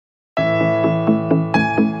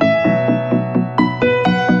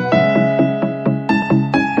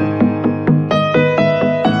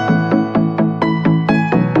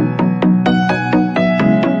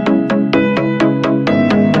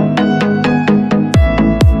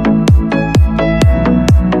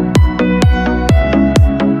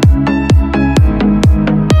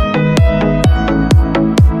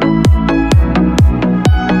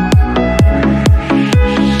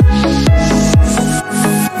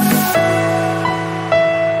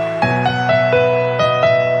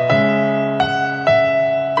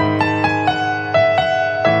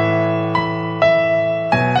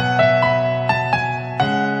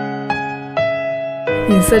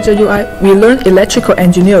ZJU-UI, we learn electrical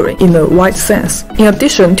engineering in a wide sense. In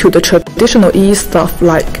addition to the traditional EE stuff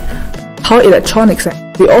like power electronics,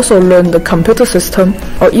 we also learn the computer system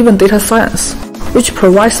or even data science, which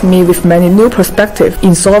provides me with many new perspectives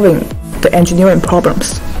in solving the engineering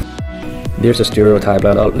problems. There's a stereotype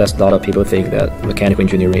that a lot of people think that mechanical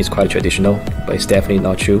engineering is quite traditional, but it's definitely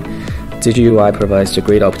not true. ZJU-UI provides a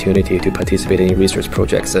great opportunity to participate in research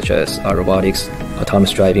projects such as robotics,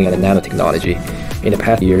 autonomous driving, and nanotechnology. In the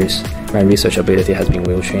past years, my research ability has been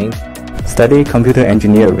well trained. Study computer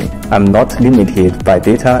engineering, I'm not limited by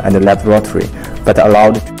data and laboratory, but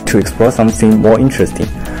allowed to explore something more interesting.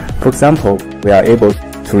 For example, we are able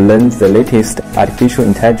to learn the latest artificial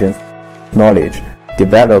intelligence knowledge,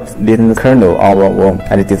 develop Linux kernel on our own,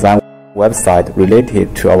 and design website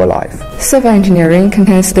related to our life. Civil engineering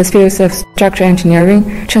contains the fields of structural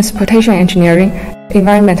engineering, transportation engineering,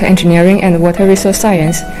 environmental engineering, and water resource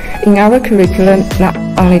science. In our curriculum, not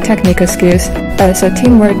only technical skills, but also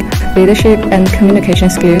teamwork, leadership, and communication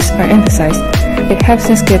skills are emphasized. It helps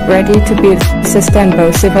us get ready to build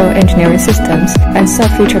sustainable civil engineering systems and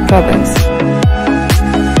solve future problems.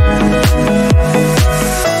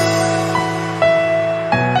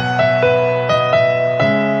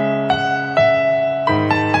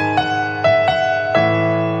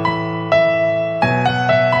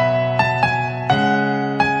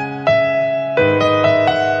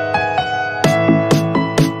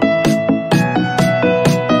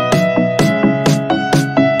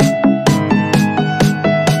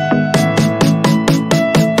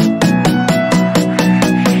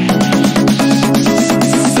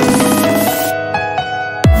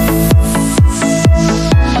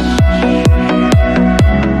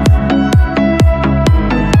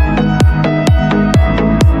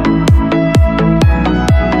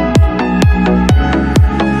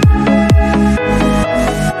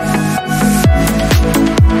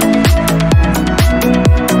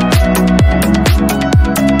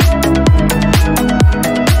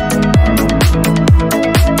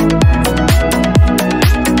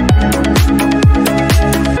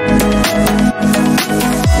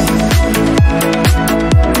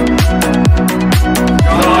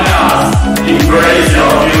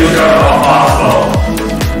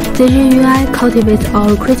 ZJU-UI cultivates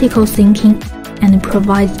our critical thinking and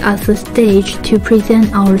provides us a stage to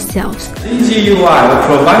present ourselves. ZJU-UI will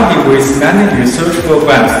provide you with many research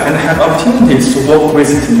programs and have opportunities to work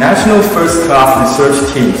with international first-class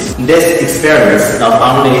research teams. This experience not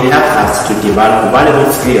only helps us to develop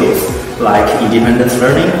valuable skills like independent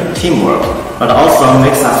learning, teamwork, but also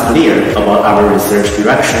makes us clear about our research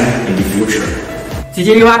direction in the future.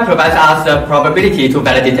 ZJU-UI provides us the probability to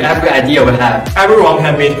validate every idea we have. Everyone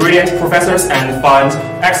can meet brilliant professors and find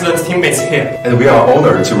excellent teammates here. And we are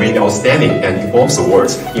honored to win outstanding and informed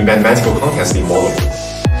awards in mathematical contests in modeling.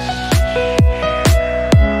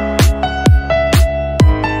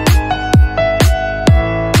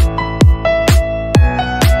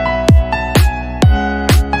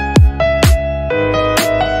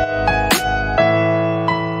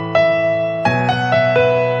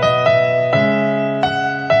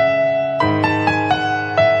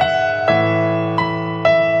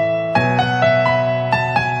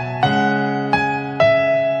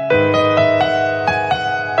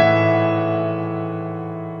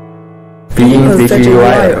 Being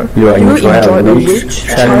ZJU-UIer, you will enjoy a rich,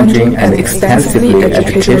 challenging, and extensively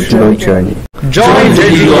educational journey. Join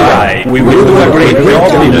ZJU-UI. We will do a great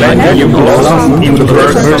job in letting you blossom into the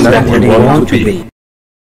person that you want to be.